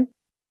conversation with him,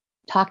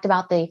 talked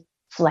about the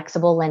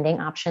flexible lending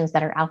options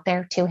that are out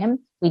there to him.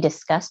 We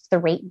discussed the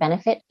rate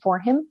benefit for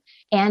him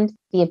and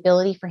the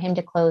ability for him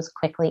to close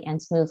quickly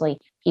and smoothly.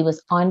 He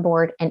was on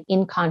board and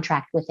in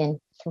contract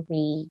within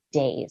 3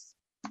 days.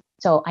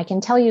 So I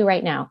can tell you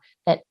right now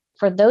that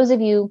for those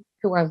of you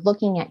who are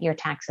looking at your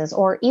taxes,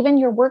 or even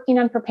you're working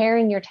on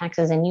preparing your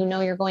taxes and you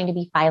know you're going to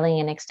be filing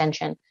an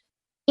extension,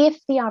 if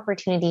the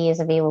opportunity is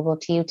available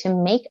to you to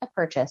make a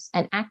purchase,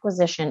 an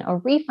acquisition, a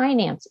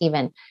refinance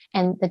even,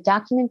 and the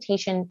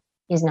documentation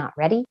is not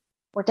ready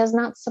or does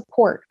not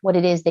support what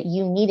it is that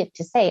you need it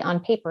to say on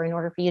paper in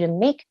order for you to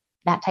make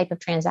that type of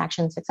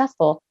transaction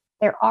successful,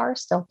 there are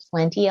still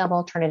plenty of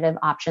alternative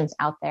options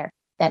out there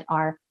that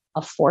are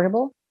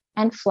affordable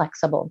and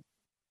flexible.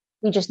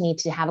 We just need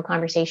to have a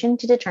conversation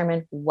to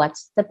determine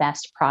what's the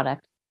best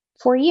product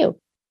for you.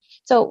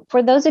 So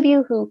for those of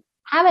you who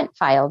haven't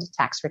filed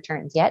tax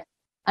returns yet,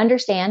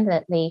 understand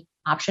that the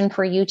option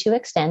for you to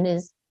extend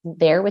is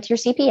there with your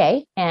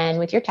CPA and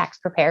with your tax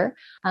preparer.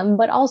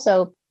 But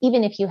also,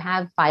 even if you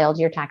have filed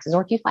your taxes,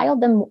 or if you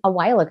filed them a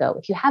while ago,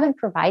 if you haven't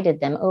provided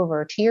them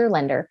over to your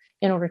lender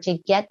in order to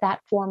get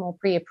that formal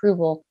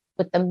pre-approval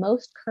with the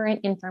most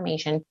current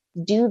information,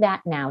 do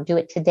that now. Do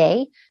it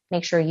today.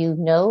 Make sure you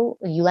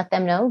let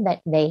them know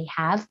that they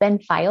have been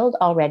filed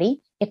already.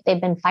 If they've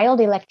been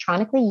filed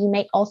electronically, you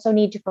may also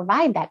need to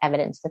provide that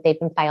evidence that they've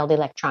been filed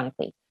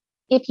electronically.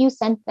 If you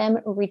sent them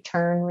a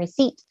return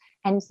receipt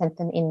and sent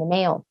them in the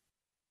mail,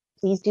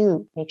 please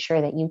do make sure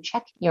that you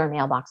check your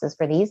mailboxes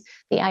for these.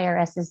 The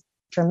IRS is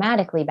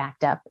dramatically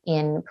backed up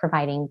in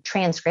providing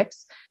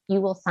transcripts.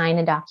 You will sign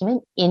a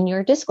document in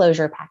your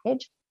disclosure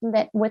package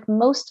that, with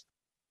most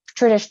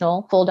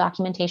traditional full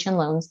documentation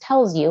loans,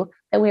 tells you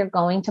that we are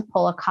going to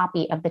pull a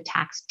copy of the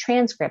tax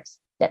transcripts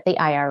that the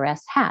IRS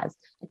has.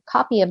 A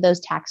copy of those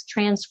tax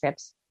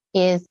transcripts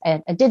is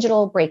a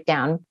digital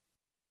breakdown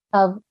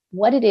of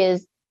what it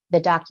is the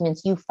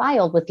documents you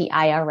filed with the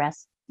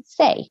IRS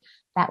say.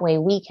 That way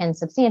we can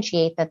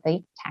substantiate that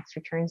the tax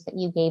returns that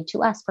you gave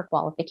to us for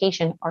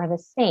qualification are the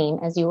same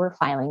as you were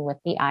filing with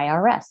the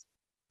IRS.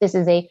 This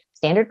is a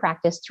standard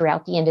practice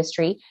throughout the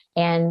industry,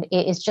 and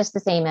it is just the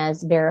same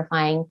as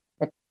verifying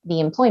that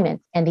the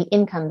employment and the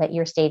income that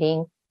you're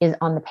stating is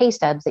on the pay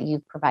stubs that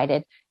you've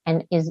provided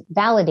and is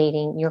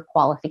validating your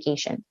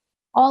qualification.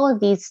 All of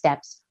these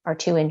steps are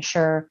to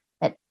ensure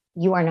that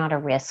you are not a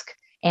risk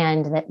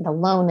and that the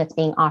loan that's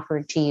being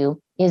offered to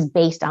you is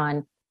based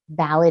on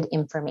valid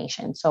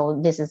information. So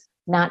this is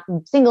not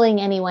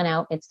singling anyone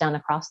out. It's done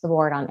across the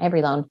board on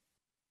every loan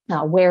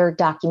where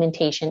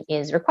documentation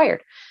is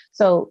required.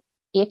 So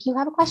if you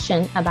have a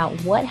question about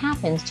what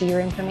happens to your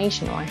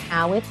information or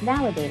how it's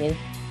validated,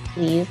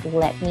 please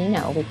let me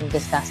know. We can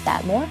discuss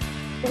that more.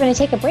 We're going to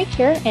take a break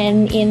here,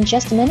 and in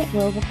just a minute,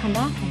 we'll come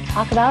back and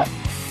talk about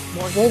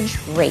mortgage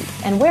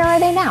rates and where are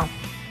they now.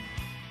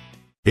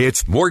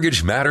 It's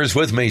Mortgage Matters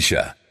with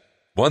Mesha.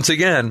 Once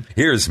again,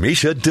 here's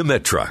Mesha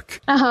Dimitruk.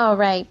 All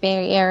right,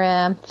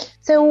 Barry.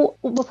 So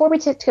before we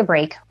took a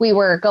break, we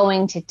were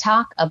going to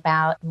talk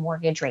about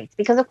mortgage rates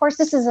because, of course,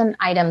 this is an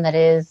item that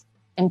is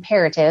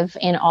imperative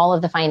in all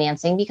of the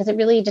financing because it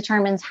really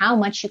determines how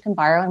much you can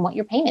borrow and what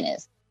your payment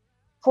is.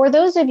 For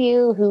those of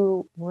you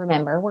who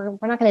remember, we're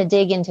not going to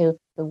dig into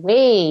the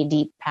way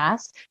deep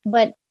past,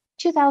 but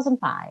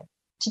 2005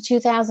 to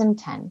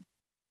 2010,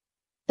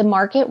 the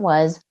market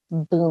was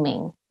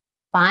booming.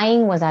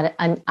 Buying was at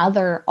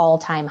another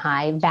all-time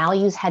high.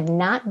 Values had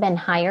not been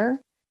higher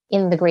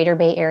in the Greater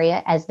Bay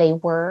Area as they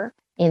were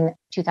in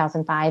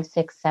 2005,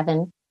 6,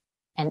 7,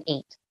 and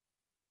 8.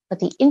 But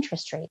the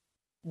interest rate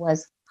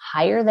was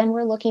higher than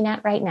we're looking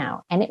at right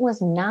now. And it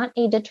was not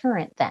a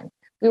deterrent then.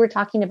 We were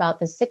talking about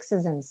the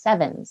 6s and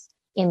 7s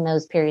in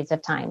those periods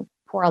of time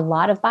for a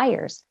lot of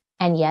buyers.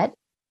 And yet,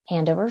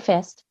 hand over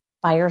fist,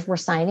 buyers were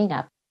signing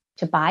up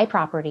to buy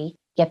property,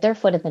 get their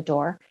foot in the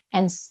door,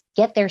 and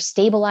get their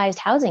stabilized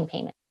housing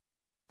payment.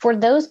 For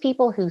those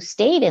people who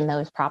stayed in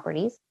those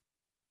properties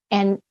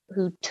and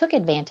who took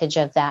advantage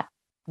of that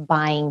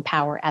buying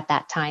power at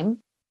that time,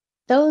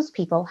 those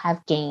people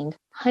have gained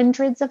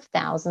hundreds of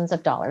thousands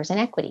of dollars in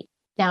equity.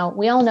 Now,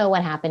 we all know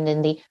what happened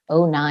in the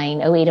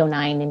 08,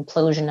 09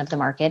 implosion of the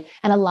market,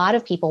 and a lot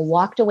of people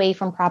walked away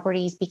from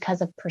properties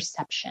because of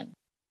perception,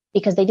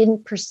 because they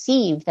didn't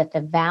perceive that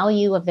the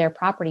value of their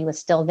property was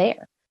still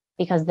there,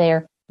 because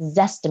their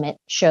Zestimate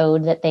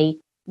showed that they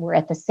were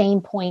at the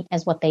same point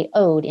as what they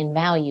owed in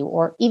value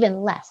or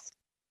even less.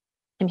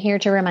 I'm here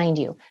to remind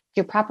you,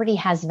 your property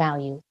has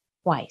value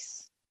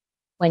twice,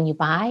 when you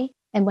buy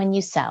and when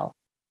you sell.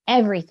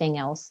 Everything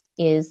else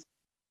is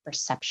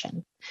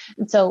perception.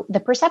 And so the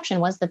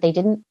perception was that they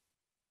didn't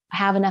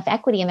have enough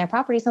equity in their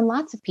properties, and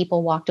lots of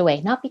people walked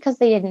away, not because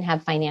they didn't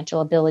have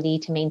financial ability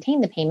to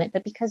maintain the payment,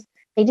 but because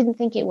they didn't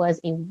think it was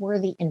a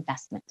worthy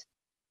investment.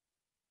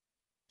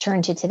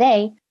 Turn to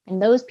today,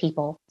 and those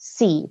people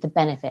see the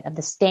benefit of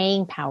the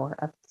staying power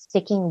of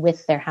sticking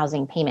with their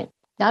housing payment.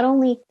 Not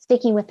only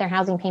sticking with their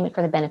housing payment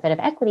for the benefit of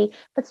equity,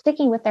 but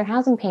sticking with their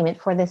housing payment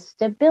for the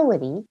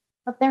stability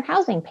of their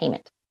housing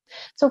payment.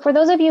 So for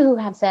those of you who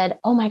have said,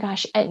 oh my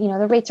gosh,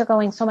 the rates are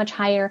going so much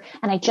higher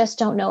and I just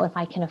don't know if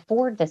I can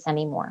afford this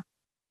anymore,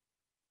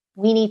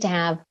 we need to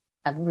have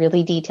a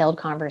really detailed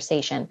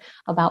conversation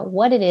about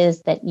what it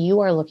is that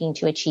you are looking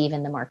to achieve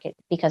in the market.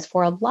 Because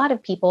for a lot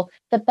of people,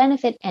 the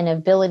benefit and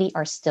ability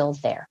are still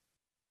there.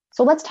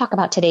 So let's talk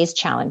about today's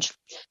challenge.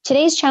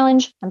 Today's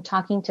challenge, I'm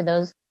talking to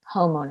those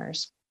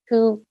homeowners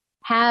who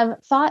have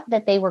thought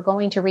that they were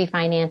going to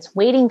refinance,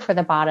 waiting for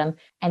the bottom,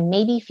 and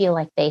maybe feel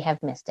like they have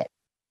missed it.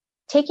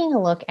 Taking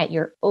a look at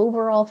your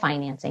overall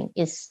financing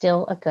is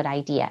still a good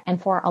idea.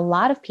 And for a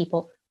lot of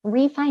people,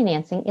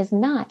 refinancing is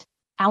not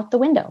out the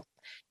window.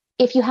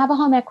 If you have a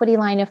home equity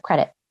line of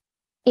credit,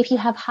 if you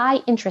have high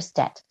interest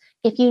debt,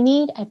 if you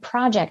need a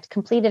project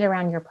completed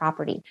around your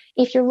property,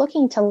 if you're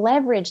looking to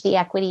leverage the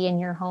equity in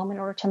your home in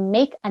order to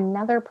make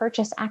another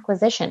purchase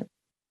acquisition,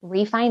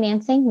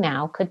 refinancing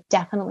now could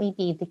definitely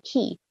be the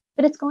key,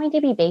 but it's going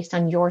to be based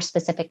on your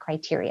specific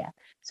criteria.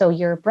 So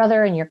your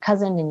brother and your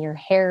cousin and your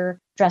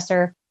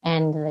hairdresser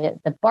and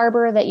the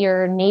barber that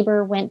your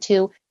neighbor went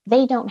to,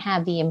 they don't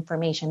have the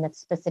information that's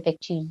specific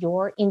to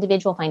your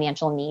individual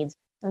financial needs,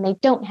 and they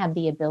don't have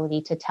the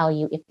ability to tell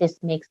you if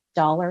this makes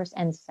dollars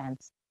and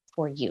cents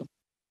for you.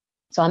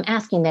 So I'm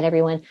asking that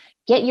everyone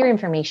get your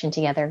information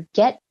together,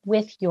 get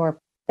with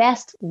your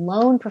best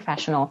loan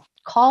professional,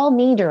 call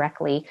me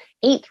directly,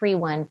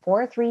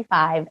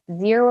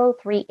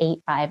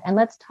 831-435-0385, and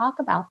let's talk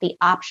about the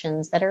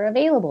options that are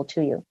available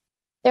to you.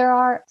 There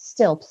are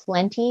still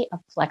plenty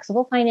of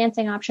flexible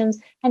financing options,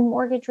 and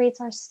mortgage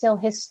rates are still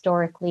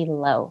historically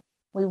low.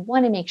 We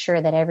want to make sure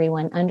that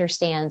everyone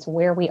understands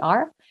where we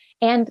are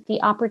and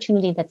the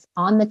opportunity that's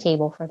on the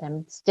table for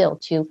them still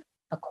to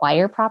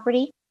acquire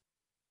property,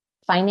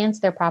 finance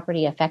their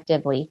property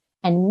effectively,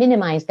 and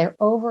minimize their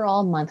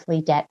overall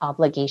monthly debt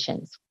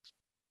obligations.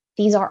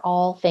 These are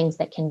all things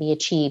that can be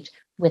achieved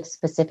with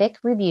specific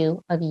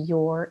review of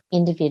your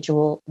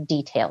individual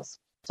details.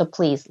 So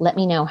please let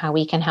me know how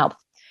we can help.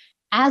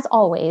 As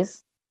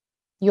always,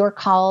 your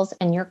calls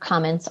and your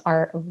comments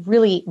are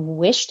really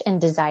wished and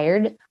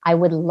desired. I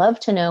would love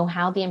to know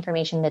how the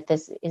information that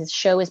this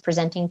show is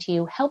presenting to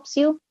you helps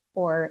you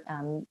or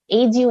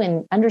aids you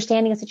in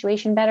understanding a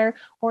situation better,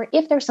 or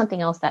if there's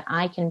something else that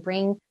I can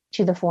bring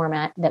to the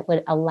format that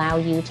would allow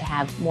you to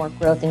have more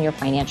growth in your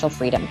financial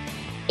freedom.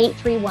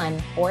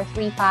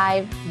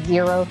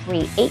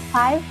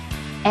 831-435-0385,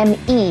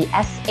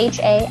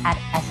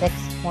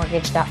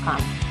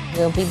 MESHA@EssexMortgage.com.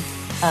 We'll be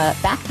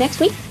back next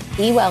week.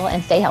 Be well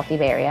and stay healthy,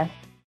 Bay Area.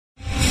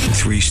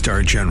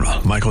 3-star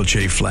General Michael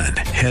J. Flynn,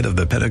 head of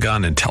the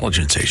Pentagon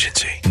Intelligence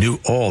Agency, knew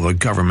all the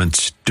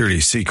government's dirty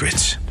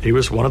secrets. He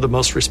was one of the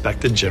most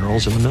respected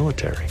generals in the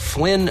military.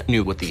 Flynn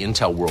knew what the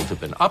intel world had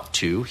been up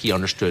to. He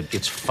understood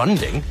its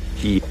funding.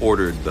 He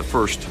ordered the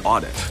first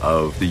audit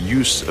of the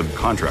use of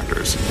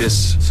contractors.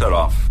 This set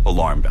off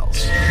alarm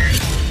bells.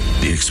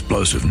 The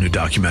explosive new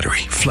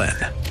documentary, Flynn,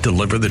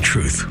 Deliver the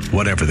Truth,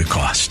 Whatever the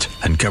Cost,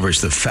 uncovers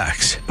the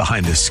facts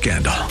behind this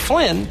scandal.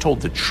 Flynn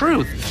told the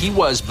truth. He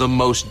was the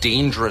most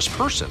dangerous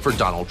person for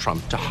Donald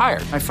Trump to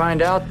hire. I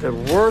find out the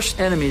worst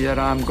enemy that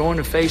I'm going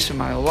to face in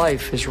my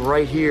life is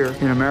right here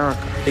in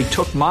America. They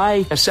took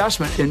my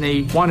assessment and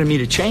they wanted me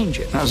to change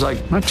it. And I was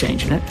like, I'm not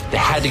changing it. They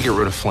had to get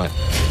rid of Flynn.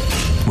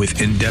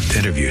 With in-depth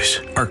interviews,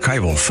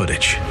 archival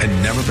footage,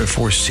 and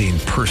never-before-seen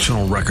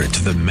personal records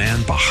of the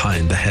man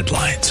behind the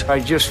headlines. I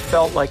just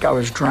felt like I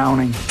was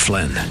drowning.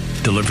 Flynn,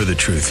 Deliver the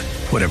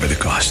Truth, Whatever the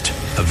Cost.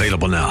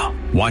 Available now.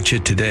 Watch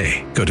it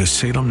today. Go to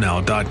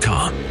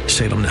salemnow.com.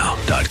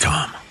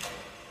 salemnow.com.